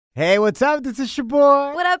Hey, what's up? This is your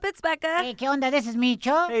boy. What up? It's Becca. Hey, ¿qué onda? This is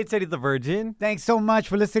Micho. Hey, it's Eddie the Virgin. Thanks so much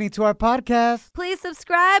for listening to our podcast. Please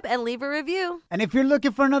subscribe and leave a review. And if you're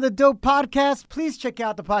looking for another dope podcast, please check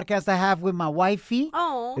out the podcast I have with my wifey.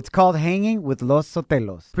 Oh. It's called Hanging with Los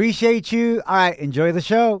Sotelos. Appreciate you. All right, enjoy the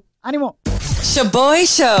show. Ánimo. Shaboy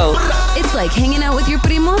Show. It's like hanging out with your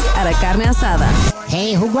primos at a carne asada.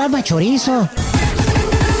 Hey, who got my chorizo?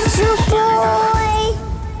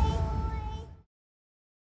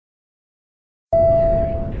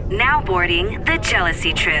 Now boarding the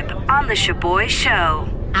jealousy trip on the Shaboy Show.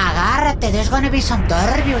 Agárrate, there's gonna be some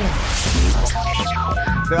turbulence.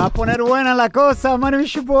 Se va a poner buena la cosa. My name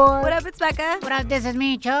is your boy. What up? It's Becca. What up? This is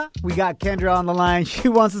Micho. We got Kendra on the line. She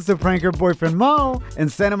wants us to prank her boyfriend Mo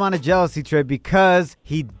and send him on a jealousy trip because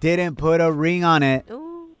he didn't put a ring on it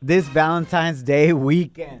this Valentine's Day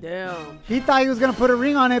weekend. Damn. She thought he was going to put a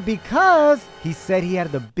ring on it because he said he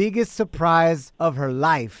had the biggest surprise of her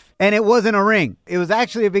life. And it wasn't a ring. It was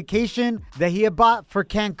actually a vacation that he had bought for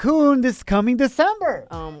Cancun this coming December.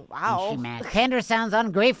 Wow. Man, Kendra sounds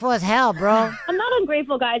ungrateful as hell, bro. I'm not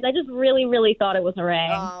ungrateful, guys. I just really thought it was a ring.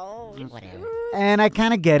 Whatever. And I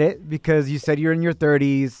kind of get it because you said you're in your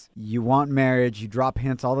 30s, you want marriage, you drop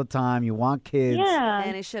hints all the time, you want kids. Yeah.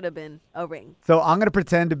 And it should have been a ring. So I'm going to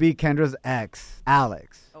pretend to be Kendra's ex,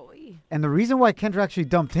 Alex. Oy. And the reason why Kendra actually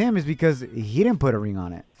dumped him is because he didn't put a ring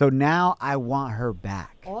on it. So now I want her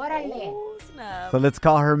back. Órale. Oh, snap. So let's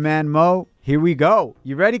call her man Mo. Here we go.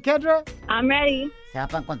 You ready, Kendra? I'm ready. Se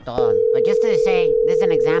van con todo. But just to say, this is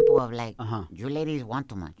an example of like, Uh-huh. you ladies want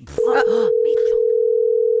too much.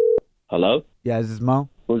 Hello? Yeah, this is Mo.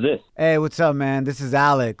 Who's this? Hey, what's up, man? This is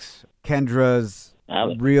Alex, Kendra's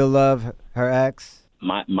Alex? real love, her ex.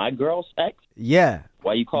 My girl's ex? Yeah.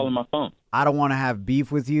 Why you calling my phone? I don't want to have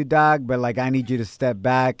beef with you, dog, but like I need you to step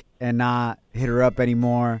back and not hit her up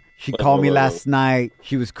anymore. She called me last night.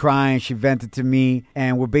 She was crying. She vented to me,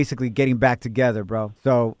 and we're basically getting back together, bro.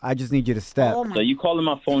 So I just need you to step. Oh, my. So you calling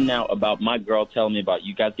my phone now about my girl telling me about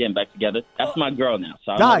you guys getting back together? That's my girl now,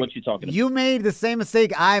 so I don't know Dog, what you're talking about. you made the same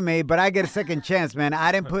mistake I made, but I get a second chance, man.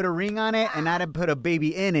 I didn't put a ring on it, and I didn't put a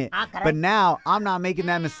baby in it. But now I'm not making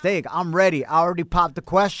that mistake. I'm ready. I already popped the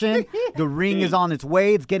question. The ring is on its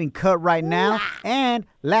way. It's getting cut right now. And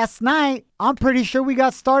last night, I'm pretty sure we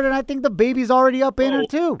got started. I think the baby's already up in her,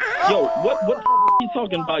 too. Yo, what the you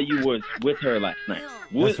talking about you was with her last night?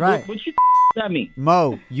 That's right. What you that mean?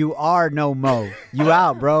 Mo, you are no Mo. You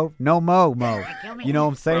out, bro. No Mo. You know what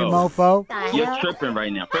I'm saying, Bro. mofo? You're tripping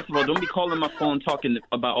right now. First of all, don't be calling my phone talking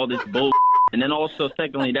about all this bull. And then also,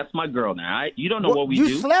 secondly, that's my girl now, all right? You don't know what we you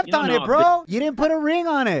do. slept You don't on know it, how bro. You didn't put a ring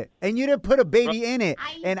on it. And you didn't put a baby in it.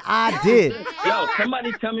 And I did. Yo,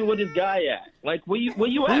 somebody tell me where this guy at. Like, where you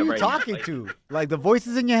Who at are you right talking now? to? Like the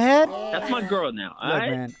voices in your head? That's my girl now, all Look,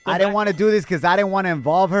 right? man, So I didn't want to do this because I didn't want to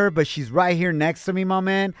involve her, but she's right here next to me, my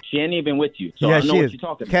man. She ain't even with you, so yeah, I know she what is. you're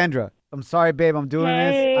talking about. Kendra, I'm sorry, babe. I'm doing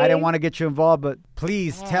Hey. this. I didn't want to get you involved, but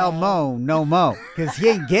please tell Mo no Mo because he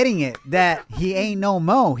ain't getting it that he ain't no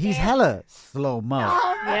Mo. He's hella slow Mo.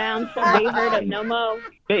 Yeah, I'm sure they heard of no mo.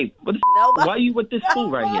 Babe, what the No, why are you with this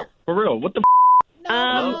fool right here? For real, what the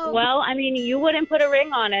Well, I mean, you wouldn't put a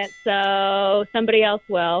ring on it, so somebody else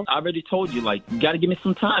will. I already told you, like, you got to give me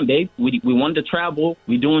some time, babe. We wanted to travel.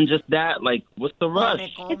 We doing just that. Like, what's the rush?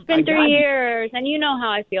 It's been 3 years, and you know how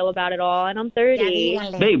I feel about it all, and I'm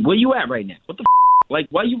 30. Babe, where you at right now? What the Like,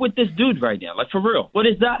 why you with this dude right now? Like, for real. What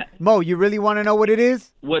is that? Mo, you really want to know what it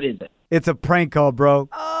is? What is it? It's a prank call, bro.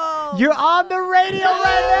 Oh. You're on the radio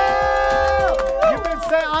right now. You've been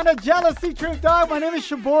sent on a jealousy trip, dog. My name is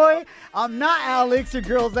your boy. I'm not Alex, your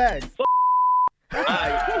girl's ex.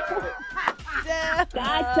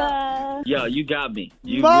 Gotcha. Yo, you got me.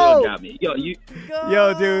 You Mo! real got me. Yo, you.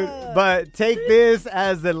 Yo, dude, but take this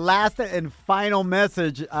as the last and final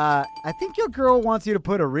message. I think your girl wants you to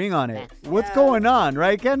put a ring on it. What's going on,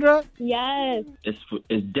 right, Kendra? Yes.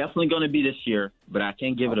 It's definitely going to be this year, but I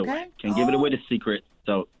can't give it away. Can't give it away the secret.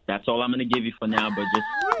 So that's all I'm going to give you for now, but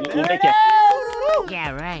just we'll make it.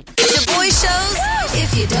 Yeah, right. Shaboy Shows.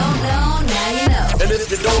 If you don't know, now you know. And if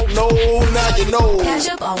you don't know, now you know. Catch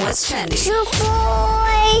up on what's trending.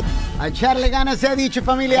 A echarle ganas se ha dicho,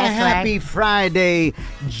 familia. That's right. Happy Friday,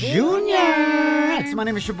 Junior. It's my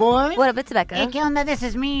name is your boy. What up? It's Becca. Hey, ¿qué onda? This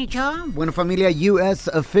is Micho. Bueno, familia, U.S.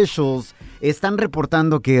 officials están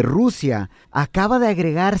reportando que Rusia acaba de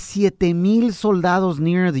agregar 7,000 soldados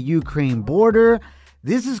near the Ukraine border.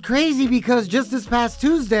 This is crazy because just this past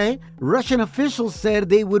Tuesday, Russian officials said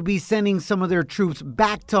they would be sending some of their troops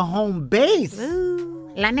back to home base.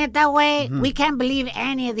 La neta, güey, we can't believe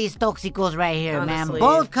any of these toxicos right here, Honestly. man.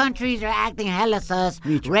 Both countries are acting hella sus.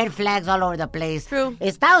 Red flags all over the place. True.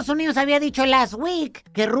 Estados Unidos había dicho last week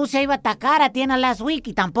que Rusia iba a atacar a Tiana last week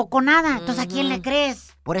y tampoco nada. Entonces, ¿a quién le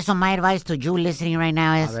crees? Por eso my advice to you listening right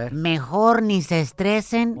now es mejor ni se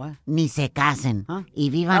estresen ni se casen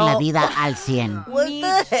y vivan la vida al 100. What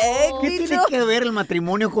the heck, ¿Qué tiene que ver el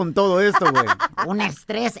matrimonio con todo esto, güey? Un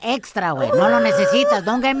estrés extra, güey. No lo necesitas.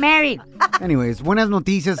 Don't get married. Anyways, buenas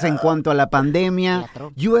noticias en cuanto a la pandemia.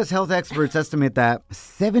 U.S. health experts estimate that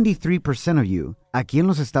 73% of you aquí en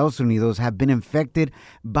los Estados Unidos have been infected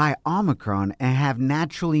by Omicron and have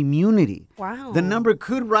natural immunity. Wow. The number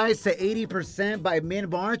could rise to 80% by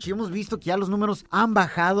mid-March. Y hemos visto que ya los números han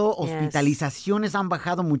bajado, hospitalizaciones han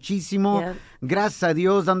bajado muchísimo. Yep. Gracias a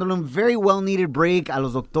Dios, dándole un very well-needed break a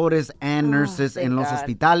los doctores and nurses en los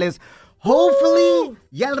hospitales. Hopefully,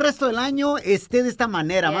 ya el resto del año esté de esta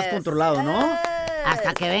manera, más controlado, ¿no?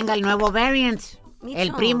 Hasta que venga el nuevo variant.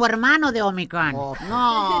 El primo hermano de Omicron.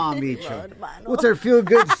 No, bicho. What's our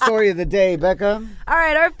feel-good story of the day, Becca? All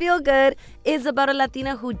right, our feel good is about a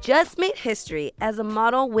Latina who just made history as a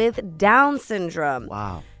model with Down syndrome.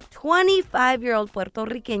 Wow. 25-year-old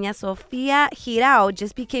puertorriqueña Sofía Girao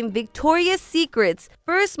just became Victoria's Secret's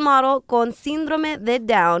first model con síndrome de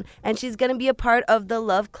Down, and she's going to be a part of the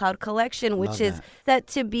Love Cloud collection, which is set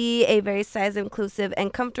to be a very size-inclusive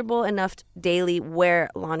and comfortable enough daily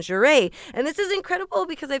wear lingerie. And this is incredible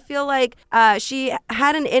because I feel like she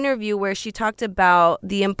had an interview where she talked about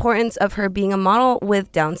the importance of her being a model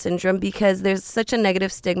with Down syndrome because there's such a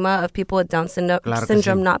negative stigma of people with Down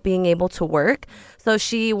syndrome not being able to work. So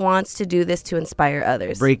she wants to do this to inspire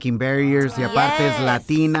others. Breaking barriers. Y aparte es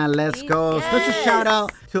Latina. Let's go. Special shout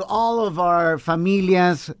out to all of our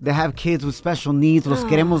familias that have kids with special needs. Los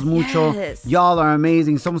queremos mucho. Yes. Y'all are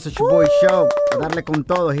amazing. Somos el Shaboy Show. A darle con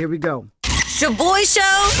todo. Here we go.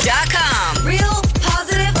 ShaboyShow.com. Real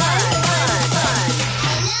positive fun.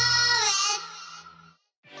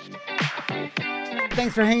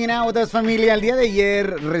 Thanks for hanging out with us, familia. El día de ayer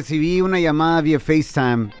recibí una llamada via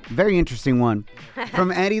FaceTime. Very interesting one.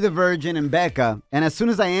 From Eddie the Virgin and Becca. And as soon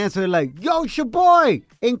as I answered, like, yo, Shaboy,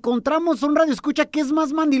 encontramos un radio escucha que es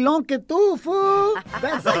más mandilón que tú, fool.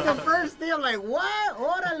 That's like the first thing. I'm like, what?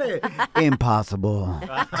 Órale. Impossible.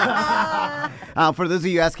 For those of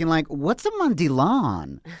you asking, like, what's a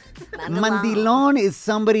mandilón? Mandilón is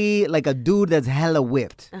somebody, like a dude that's hella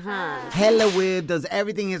whipped. Hella whipped, does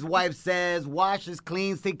everything his wife says, washes,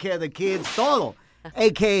 cleans, take care of the kids, todo.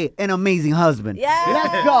 A.K.A. an amazing husband. Yes.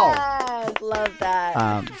 Let's go. Yes, love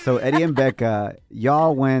that. So Eddie and Becca,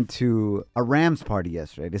 y'all went to a Rams party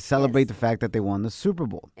yesterday to celebrate the fact that they won the Super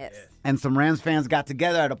Bowl. Yes. And some Rams fans got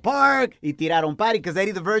together at a park y tiraron party because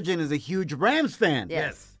Eddie the Virgin is a huge Rams fan.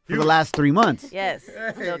 Yes. For the last 3 months. Yes.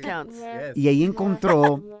 Still counts. Y ahí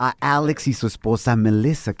encontró a Alex y su esposa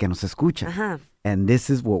Melissa que nos escucha. Uh-huh. And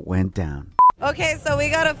this is what went down. Okay, so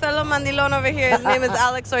we got a fellow mandilón over here. His name is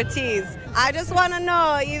Alex Ortiz. I just want to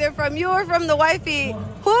know, either from you or from the wifey,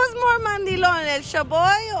 who's more mandilón, el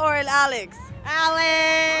Shaboy or el Alex?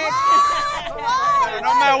 Alex!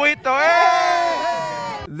 No me agüito,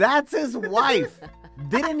 eh! That's his wife.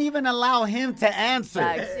 Didn't even allow him to answer.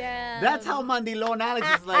 Yeah. That's how mandilón Alex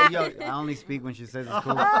is like, yo, I only speak when she says it's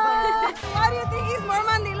cool. Why do you think he's more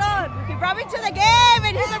mandilón? He brought me to the game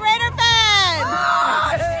and he's a Raider fan!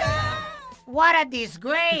 What a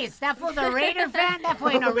disgrace. That fool's a Raider fan? That fool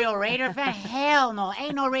ain't no real Raider fan. Hell no.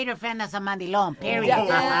 Ain't no Raider fan that's a mandilón, period.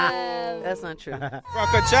 Yeah. That's not true. From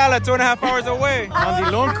Coachella, 2.5 hours away.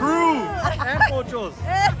 Mandilón crew. And Pochos.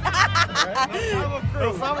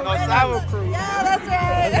 Sabo crew. Yeah, that's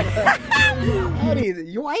right.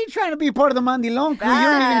 Eddie, why are you trying to be part of the mandilón crew? You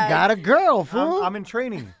don't even got a girl, fool. I'm in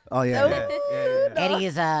training. Oh, yeah. Eddie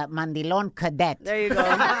is a mandilón cadet. There you go.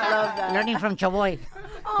 Love that. Learning from Chaboy.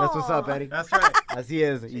 That's what's up, Eddie. That's right. Así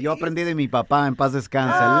es. Y yo aprendí de mi papá, en paz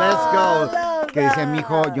descanse. Let's go. Que dice,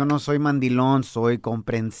 mijo, yo no soy mandilón, soy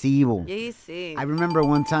comprensivo. Yeah, see. I remember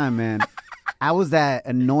one time, man, I was that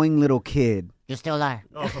annoying little kid. You still are.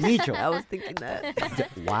 Micho. I was thinking that.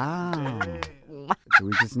 Wow. Do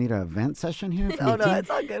we just need a vent session here? From Oh, your no, team? it's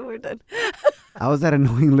all good. We're done. I was that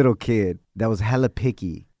annoying little kid that was hella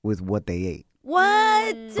picky with what they ate.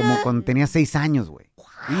 What? Como cuando tenía 6 años, güey.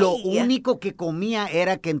 Lo único que comía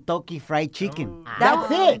era Kentucky Fried Chicken.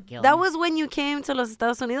 That's it. That was when you came to los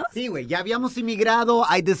Estados Unidos? Sí, güey. Ya habíamos inmigrado.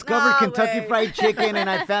 I discovered Kentucky Fried Chicken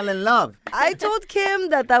and I fell in love. I told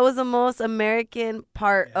Kim that was the most American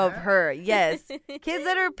part of her. Yes. Kids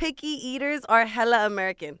that are picky eaters are hella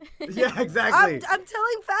American. Yeah, exactly. I'm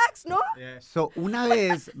telling facts, ¿no? So, una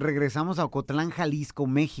vez regresamos a Ocotlán, Jalisco,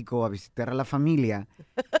 México, a visitar a la familia.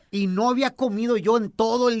 Y no había comido yo en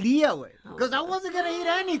todo el día, güey. Because I wasn't going to eat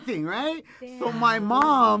anything, right? So my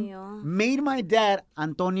mom made my dad,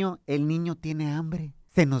 Antonio, el niño tiene hambre.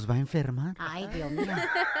 Se nos va a enfermar. Ay, Dios mío.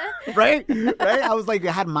 Right? I was like,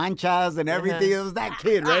 I had manchas and everything. It was that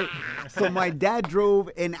kid, right? So my dad drove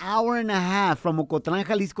an hour and a half from Ocotlán,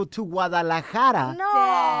 Jalisco to Guadalajara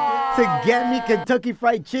to get me Kentucky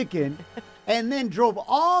Fried Chicken. And then drove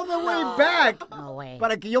all the way back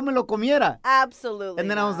para que yo me lo comiera. Absolutely. And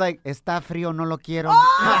then I was like, está frío, no lo quiero.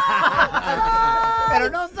 Pero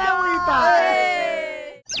no se agüita.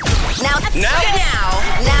 Now.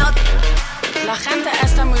 La gente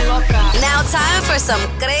está muy loca. Now time for some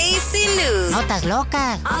crazy news. Notas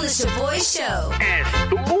locas. On the Shaboy Show.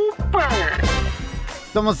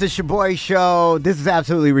 Somos the Shaboy Show. This is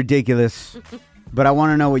absolutely ridiculous. But I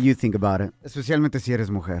want to know what you think about it. Especialmente si eres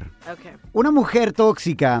mujer. Okay. Una mujer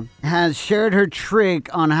tóxica has shared her trick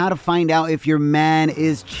on how to find out if your man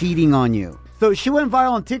is cheating on you. So she went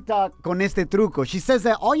viral on TikTok con este truco. She says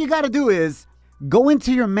that all you got to do is go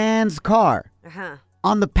into your man's car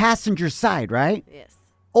on the passenger side, right? Yes.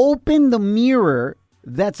 Open the mirror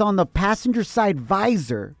that's on the passenger side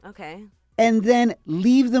visor. Okay. And then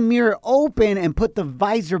leave the mirror open and put the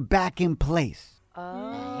visor back in place.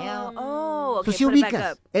 Oh, okay. So si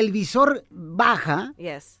ubicas, el visor baja,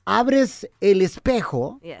 abres el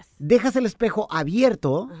espejo, dejas el espejo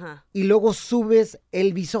abierto y luego subes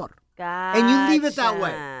el visor. Gotcha. And you leave it that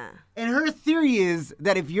way. And her theory is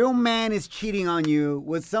that if your man is cheating on you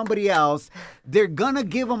with somebody else, they're going to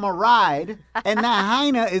give him a ride, and that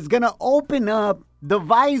hyena is going to open up the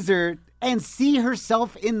visor and see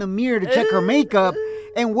herself in the mirror to check her makeup.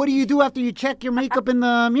 And what do you do after you check your makeup in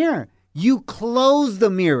the mirror? You close the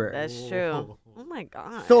mirror. That's true. Oh, my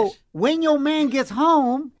gosh. So when your man gets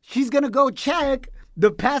home, she's going to go check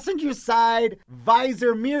the passenger side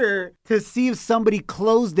visor mirror to see if somebody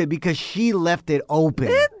closed it because she left it open.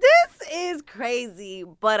 This is crazy,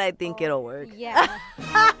 but I think it'll work. Yeah.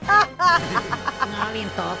 No, bien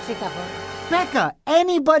tóxica. Becca,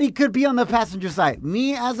 anybody could be on the passenger side.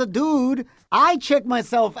 Me as a dude, I check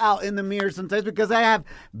myself out in the mirror sometimes because I have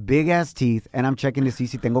big-ass teeth and I'm checking to see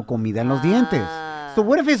si tengo comida en los dientes. So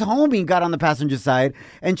what if his homie got on the passenger side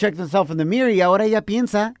and checked himself in the mirror y ahora ella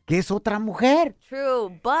piensa que es otra mujer?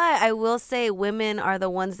 True, but I will say women are the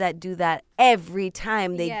ones that do that every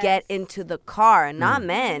time they get into the car, not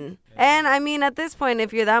men. And I mean, at this point,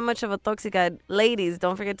 if you're that much of a toxica, ladies,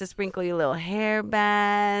 don't forget to sprinkle your little hair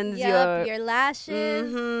bands. Your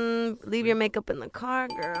lashes. Leave your makeup in the car,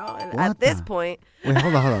 girl. And at this point. Wait,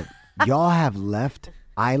 hold on. Y'all have left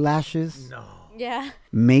eyelashes? No. Yeah.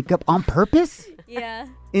 Makeup on purpose? Yeah.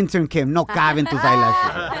 Intern Kim, no caben tus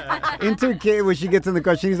eyelashes. Intern Kim, when she gets in the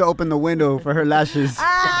car, she needs to open the window for her lashes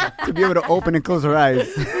to be able to open and close her eyes.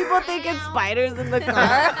 People think it's spiders in the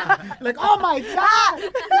car. Like, oh my God,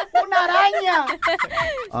 una araña.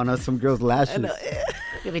 Oh no, some girls' lashes.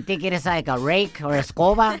 You think it is like a rake or a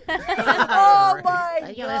escoba? Oh my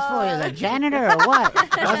God. This fool is a janitor or what?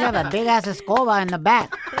 You also have a big ass escoba in the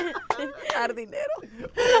back. Jardinero.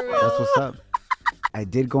 That's what's up. I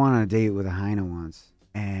did go on a date with a hyena once,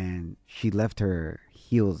 and she left her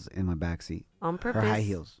heels in my backseat. On purpose. Her high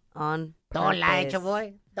heels. On Don't lie,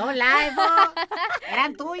 boy. Don't lie, boy.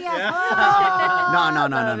 Eran tuyas,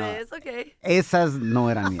 No. It's okay. Esas no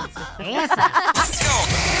eran mías. Esas.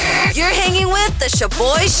 You're hanging with the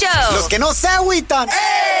Shaboy Show. Los que no se agüitan.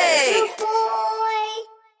 Hey!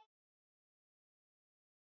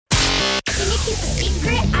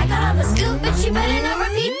 I got all the scoop, but you better not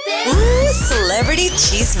repeat this. Ooh, Celebrity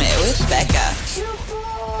Cheesemate with Becca.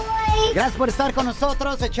 Gracias por estar con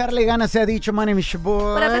nosotros. Echarle ganas se ha dicho. My name is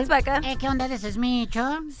Shaboy. What up, it's Becca. ¿Qué onda? This is me,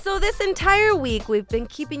 Cho. So this entire week, we've been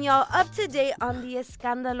keeping y'all up to date on the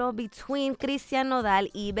escándalo between Cristian Nodal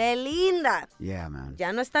y Belinda. Yeah, man.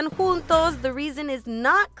 Ya no están juntos. The reason is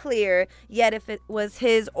not clear yet if it was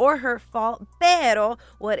his or her fault. Pero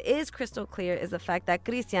what is crystal clear is the fact that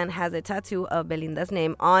Cristian has a tattoo of Belinda's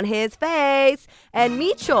name on his face. And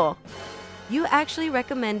Micho, you actually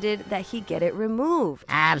recommended that he get it removed.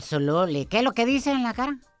 Absolutely. ¿Qué es lo que dice en la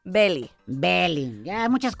cara? Belly. Ya hay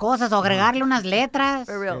muchas cosas. O agregarle unas letras.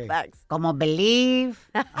 For real, facts. Como believe.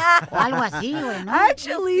 O algo así, güey, ¿no?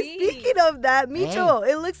 Actually, speaking of that, Micho,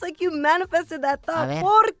 it looks like you manifested that thought.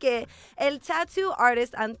 Porque el tattoo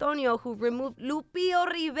artist Antonio, who removed Lupillo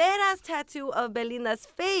Rivera's tattoo of Belinda's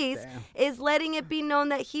face, is letting it be known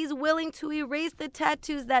that he's willing to erase the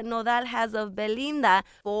tattoos that Nodal has of Belinda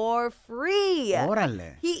for free.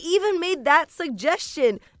 Órale. He even made that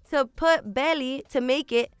suggestion to put Belly to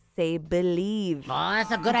make it say believe. Oh,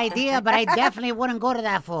 that's a good idea, but I definitely wouldn't go to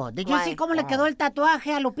that fool. Did you see cómo le quedó el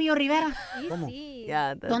tatuaje a Lupillo Rivera? Sí.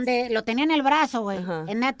 Yeah, Donde lo tenía en el brazo, güey.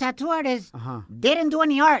 And that tattoo artist didn't do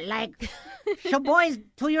any art. Like, Showboy's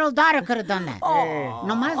 2-year-old daughter could have done that.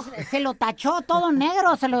 Nomás se lo tachó todo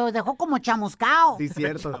negro, se lo dejó como chamuscao. Sí,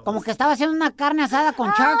 cierto. Como que estaba haciendo una carne asada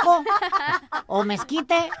con charco o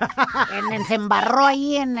mezquite. Se embarró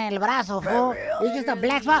ahí en el brazo, fool. It's just a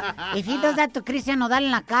black spot. If he does that to Cristian Nodal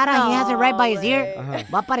en la cara, he has it right by his ear,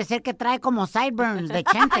 va a parecer que trae como sideburns de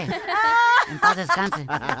Chente. En paz descanse.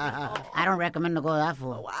 I don't recommend to go to that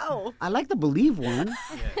fool. Wow. I like the believe one.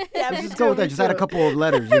 Yeah, Let's just go with that. Just add a couple of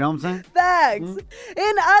letters, you know what I'm saying? Facts.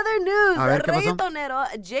 In other news, A ver, ¿qué pasó? reggaetonero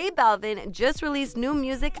J Balvin just released new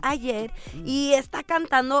music ayer y está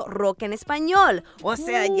cantando rock en español. O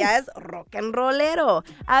sea, ya es rock and rollero.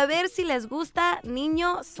 A ver si les gusta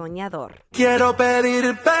Niño Soñador. Quiero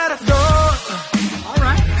pedir perdón,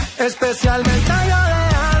 especialmente a yo de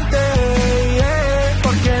antes,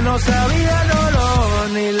 porque no sabía el dolor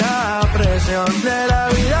ni la presión de la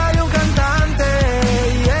vida de un cantante.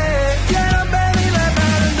 Quiero pedirle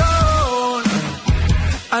perdón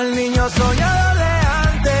al niño soñador de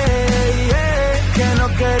antes, que no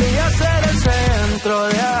quería ser el centro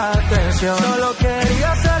de atención, solo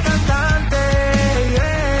quería ser cantante.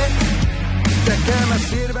 ¿De qué me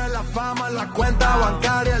sirve la fama, la cuenta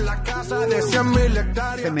bancaria, la casa de 100,000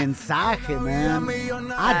 hectáreas? Este mensaje, man.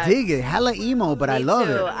 I dig it. Hella emo, but I love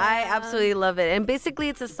too. it. I absolutely love it. And basically,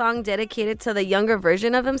 it's a song dedicated to the younger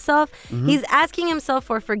version of himself. He's asking himself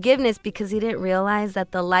for forgiveness because he didn't realize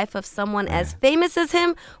that the life of someone as famous as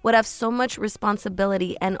him would have so much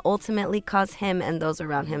responsibility and ultimately cause him and those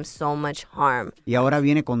around him so much harm. Y ahora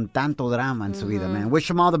viene con tanto drama en su vida, man. Wish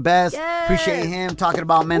him all the best. Appreciate him talking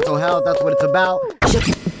about mental health. That's what it's about.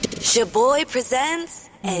 Shaboy presents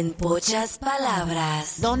En Pochas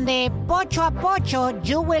Palabras. Donde pocho a pocho,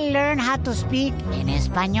 you will learn how to speak en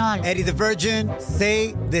español. Eddie the Virgin,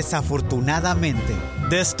 say desafortunadamente.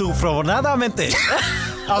 Desafortunadamente.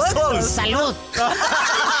 I was close. Salud.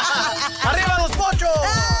 ¡Arriba los pochos!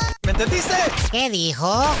 ¿Me entendiste? ¿Qué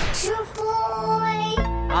dijo?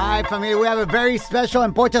 All right, familia, we have a very special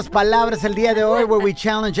En Pochas Palabras el día de hoy where we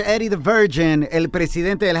challenge Eddie the Virgin, el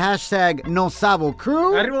presidente del hashtag No Sabo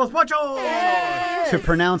Crew, ¡Arriba los pochos! to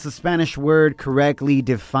pronounce a Spanish word correctly,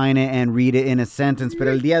 define it, and read it in a sentence. Pero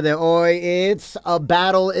el día de hoy, it's a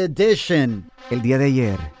battle edition. El día de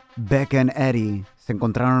ayer, Becca and Eddie se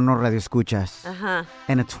encontraron unos radioescuchas.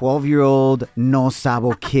 And a 12-year-old No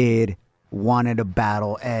Sabo kid wanted to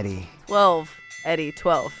battle Eddie. 12. Eddie,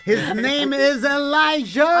 12. His name is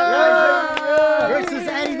Elijah versus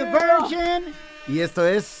Eddie the Virgin. Y esto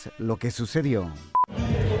es lo que sucedió.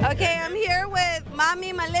 Okay, I'm here with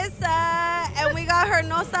Mommy Melissa, and we got her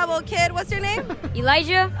No Sabo kid. What's your name?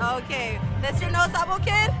 Elijah. Okay, that's your No Sabo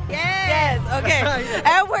kid? Yes. Okay.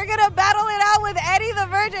 And we're gonna battle it out with Eddie the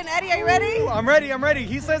Virgin. Eddie, are you ready? I'm ready.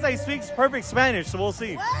 He says he speaks perfect Spanish, so we'll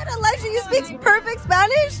see. What? Elijah, you speak perfect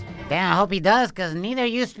Spanish? Damn, I hope he does, because neither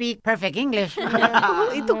you speak perfect English.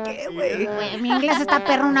 ¿Y tú qué, güey? Mi inglés está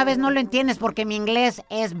perro, una vez no lo entiendes porque mi inglés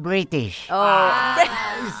es British.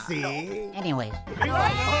 Sí. Anyways.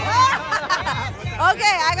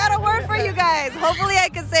 Okay, I got a word for you guys. Hopefully I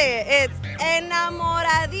can say it. It's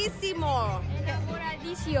enamoradísimo.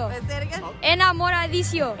 Enamoradísimo. Say it again.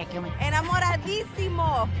 Enamoradísimo.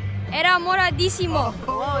 Enamoradísimo. Enamoradísimo.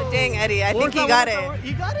 Oh, dang, Eddie. I think he got it.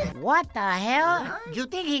 You got it? What the hell? You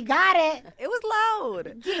think he got it? It was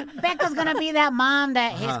loud. Becca's gonna be that mom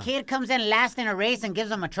that his kid comes in last in a race and gives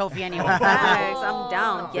him a trophy anyway. Thanks, I'm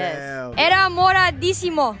down. Yes.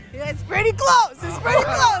 Enamoradísimo. It's pretty close. It's pretty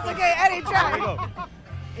close. Okay, Eddie, try.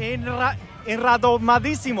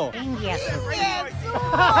 Enradomadísimo.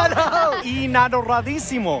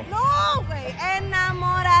 Inadoradísimo. No, güey.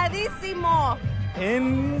 Enamoradísimo.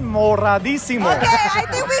 Enmoradísimo. Okay, I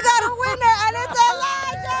think we got a winner, and it's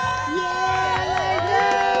Elijah.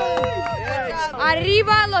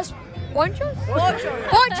 Arriba los ponchos.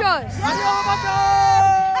 Ponchos.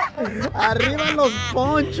 Arriba los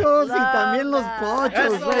ponchos y también los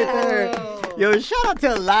pochos right there. Yo, shout out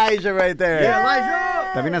to Elijah right there. Yeah,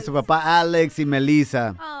 Elijah. También a su papá Alex y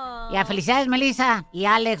Melissa. Ya, felicidades, Melissa y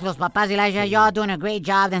Alex, los papás de Elijah. Y'all doing a great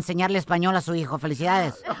job de enseñarle español a su hijo.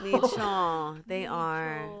 Felicidades. Licho, they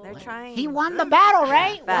are. They're trying. He won the battle,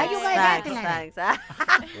 right? Why Facts, you guys acting like that? facts.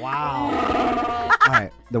 Wow. All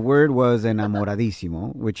right. The word was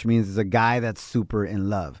enamoradísimo, which means it's a guy that's super in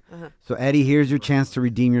love. So, Eddie, here's your chance to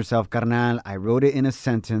redeem yourself, carnal. I wrote it in a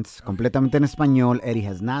sentence, completamente en español. Eddie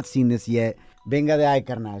has not seen this yet. Venga de ahí,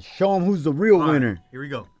 carnal. Show them who's the real winner. Here we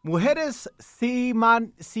go. Mujeres si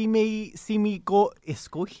me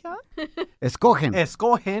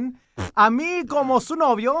escogen a mí como su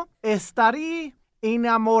novio, estaré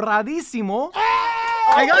enamoradísimo.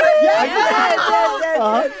 I got it.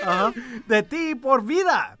 Yeah. De ti por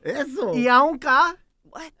vida. Eso. Y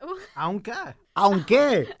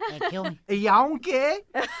aunque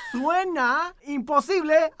suena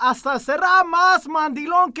imposible, hasta será más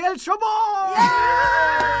mandilón que el Showboy.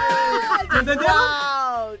 ¿Me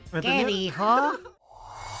entendieron? ¿Qué dijo?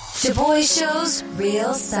 Showboy Show's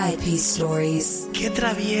Real Side Piece Stories. Qué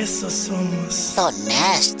traviesos somos. So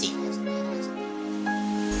nasty.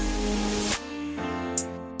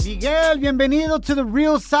 Miguel, bienvenido to the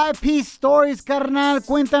Real Side Piece Stories, carnal.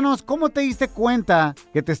 Cuéntanos, ¿cómo te diste cuenta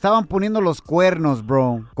que te estaban poniendo los cuernos,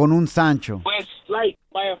 bro, con un Sancho? Pues, like,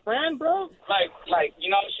 by a friend, bro. Like, you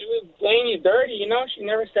know, she was playing you dirty, you know? She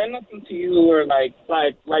never said nothing to you or, like,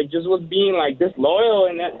 just was being, like, disloyal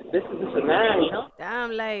and this and that, you know?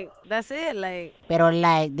 Damn, like, that's it, like. Pero,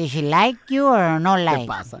 like, did she like you or no like?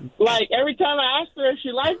 Like, every time I asked her if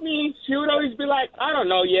she liked me, she would always be like, I don't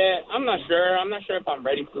know yet. I'm not sure if I'm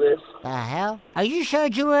ready for this. The hell? Are you sure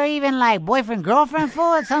you were even, like, boyfriend-girlfriend,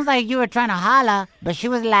 fool? It sounds like you were trying to holla, but she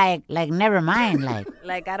was like, never mind, like.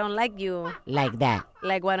 Like, I don't like you. Like that.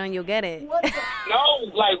 Like, why don't you get it? No,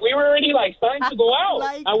 like, we were already, like, starting to go out.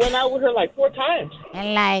 I went out with her, like, 4 times.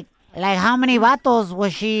 And, like how many vatos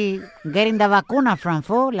was she getting the vacuna from,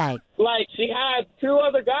 fool? Like, she had 2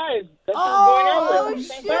 other guys that she was going out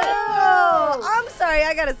with. I'm sorry,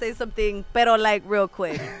 I gotta say something, pero, like, real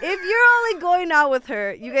quick. If you're only going out with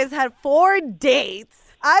her, you guys had 4 dates.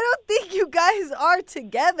 I don't think you guys are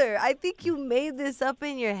together. I think you made this up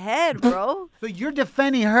in your head, bro. So you're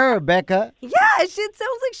defending her, Becca. Yeah, it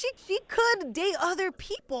sounds like she could date other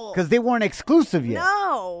people. Because they weren't exclusive yet.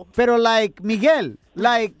 No. Pero, like, Miguel,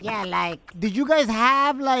 like... Yeah, like... Did you guys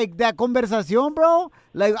have, like, that conversación, bro?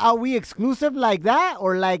 Like, are we exclusive like that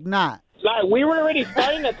or, like, not? Like, we were already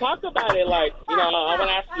starting to talk about it. Like, you know, I'm going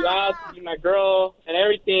to ask you out to be my girl and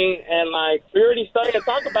everything. And, like, we already started to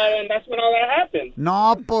talk about it, and that's when all that happened.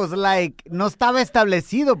 No, pues, like, no estaba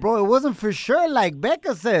establecido, bro. It wasn't for sure, like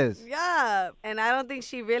Becca says. Yeah, and I don't think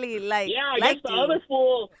she really, like, yeah, I liked guess the you. other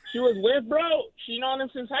fool she was with, bro, she known him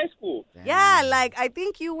since high school. Yeah, like, I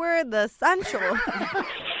think you were the Sancho.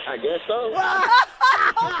 I guess so.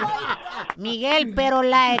 Miguel, pero,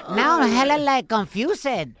 like, now I'm hella, like, confused.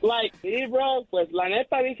 Like, sí, bro, pues, la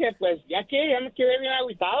neta dije, pues, ya me quedé bien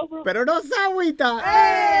agüitado, bro. Pero no se agüita.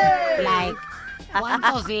 Like,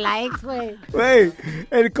 ¿cuántos likes, güey? Güey,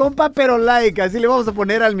 el compa pero like, así le vamos a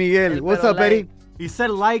poner al Miguel. What's up, Betty? He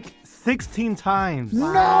said like 16 times.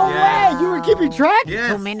 No way! You were keeping track?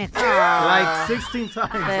 Yes. 2 minutes. Like 16 times.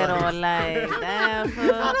 Pero, like, damn.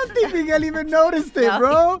 I don't think Miguel even noticed it,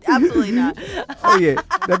 bro. Absolutely not. Okay,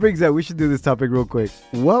 that brings up, we should do this topic real quick.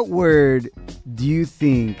 What word do you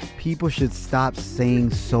think people should stop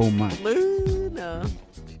saying so much? No.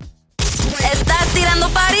 Estás tirando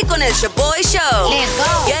party con el Showboy Show. Let's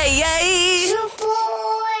go. Yay, yay.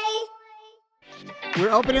 We're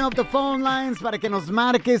opening up the phone lines para que nos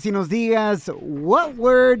marques y nos digas what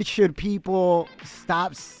word should people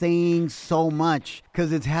stop saying so much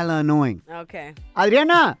because it's hella annoying. Okay.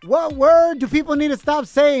 Adriana, what word do people need to stop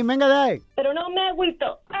saying? Venga de ahí. Pero no me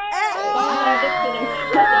agüito.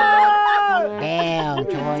 Damn,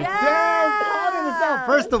 Joy.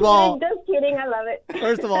 First of all, Just kidding, I love it.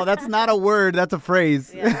 first of all, that's not a word, that's a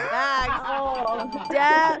phrase.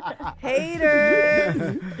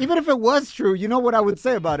 Haters. Even if it was true, you know what I would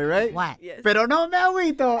say about it, right? What? Yes. Pero no me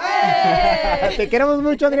agüito. Te queremos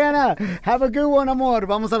mucho, Adriana. Have a good one, amor.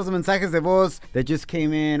 Vamos a los mensajes de voz that just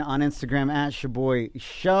came in on Instagram at Showboy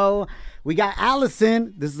Show. We got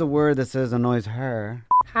Allison. This is a word that says annoys her.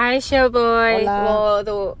 Hi, Showboy. Hola. Well,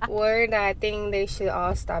 the word I think they should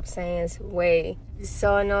all stop saying is wey. It's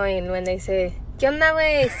so annoying when they say, ¿Qué onda,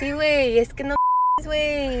 wey? Sí, wey. Es que no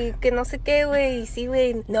wey. Que no sé qué, wey. Sí,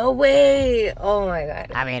 wey. No, wey. Oh, my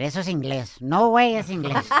God. A ver, eso es inglés. No way es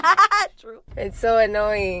inglés. True. It's so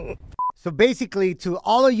annoying. So basically, to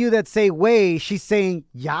all of you that say way, she's saying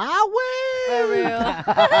Yahweh. For real.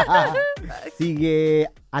 Sigue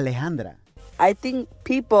Alejandra. I think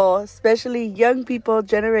people, especially young people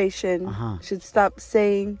generation, should stop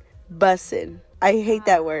saying bussin'. I hate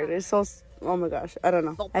that word. It's so, oh my gosh, I don't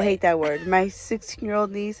know. I hate that word. My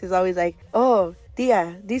 16-year-old niece is always like, oh,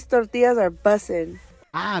 tia, these tortillas are bussin'.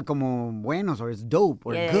 Ah, como buenos, or it's dope,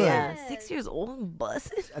 or Yeah, good. yeah. 6 years old and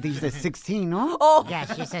busted. I think she said 16, no? Oh. Yeah,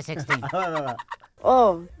 she said 16.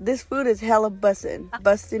 Oh, this food is hella bussin'.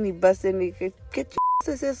 Bustin' y bustin'. ¿Qué ch***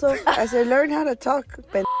 es eso? I said, learn how to talk,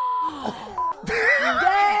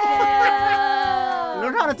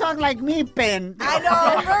 Learn how to talk like me, pen. I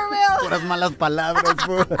know, for real. Puras malas palabras,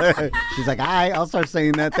 fool. She's like, I'll start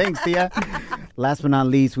saying that. Thanks, tia. Last but not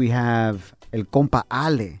least, we have El Compa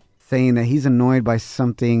Ale saying that he's annoyed by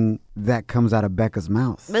something that comes out of Becca's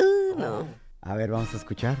mouth. No. A ver, vamos a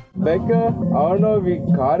escuchar. Becca, I don't know if you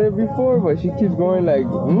caught it before, but she keeps going like,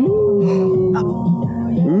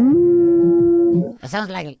 That sounds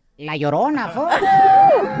like La Llorona, fool.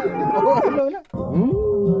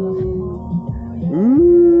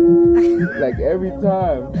 Like every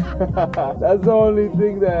time. That's the only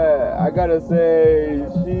thing that I gotta say.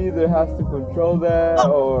 She either has to control that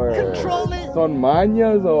or control it. Son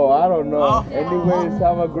mañas or I don't know. Anyways,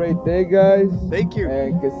 have a great day, guys. Thank you.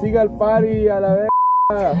 And que siga el party a la vez.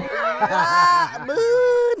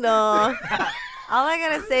 No. All I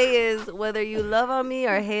gotta say is, whether you love on me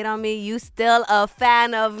or hate on me, you still a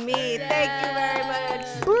fan of me. Thank you very much.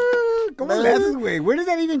 ¿Cómo le haces, güey? Where did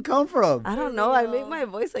that even come from? I don't know. I make my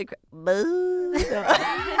voice like...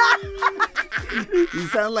 You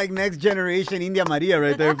sound like next generation India Maria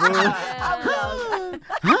right there, fool.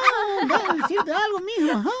 Decirte algo,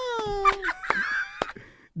 mijo.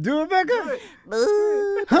 Do it, Becca.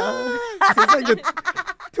 It's like the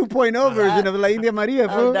 2.0 version of La India Maria,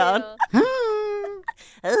 fool. I'm down.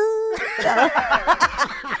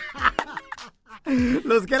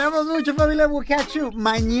 Los queremos mucho, familia. We'll catch you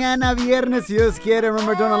mañana viernes, si Dios quiere.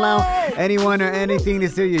 Remember, don't allow anyone or anything to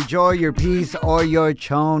steal your joy, your peace, or your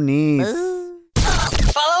chonies.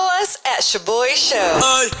 Follow us at Shaboy Show.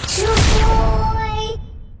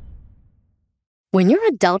 When you're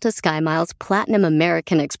a Delta SkyMiles Platinum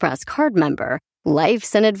American Express card member,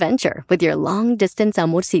 life's an adventure with your long-distance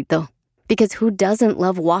amorcito. Because who doesn't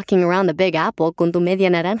love walking around the Big Apple con tu media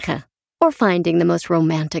naranja? Or finding the most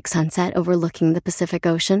romantic sunset overlooking the Pacific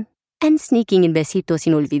Ocean? And sneaking in besitos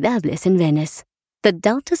inolvidables in Venice. The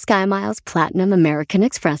Delta SkyMiles Platinum American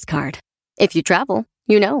Express card. If you travel,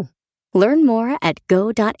 you know. Learn more at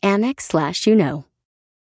go.amex/you-know.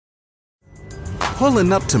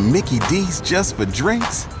 Pulling up to Mickey D's just for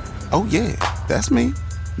drinks? Oh yeah, that's me.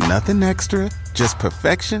 Nothing extra, just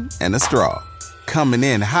perfection and a straw. Coming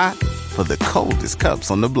in hot for the coldest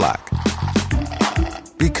cups on the block.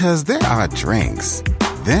 Because there are drinks.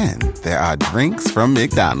 Then there are drinks from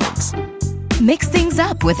McDonald's. Mix things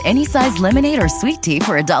up with any size lemonade or sweet tea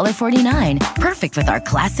for $1.49. Perfect with our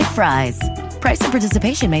classic fries. Price and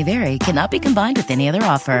participation may vary. Cannot be combined with any other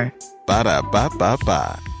offer.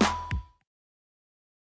 Ba-da-ba-ba-ba.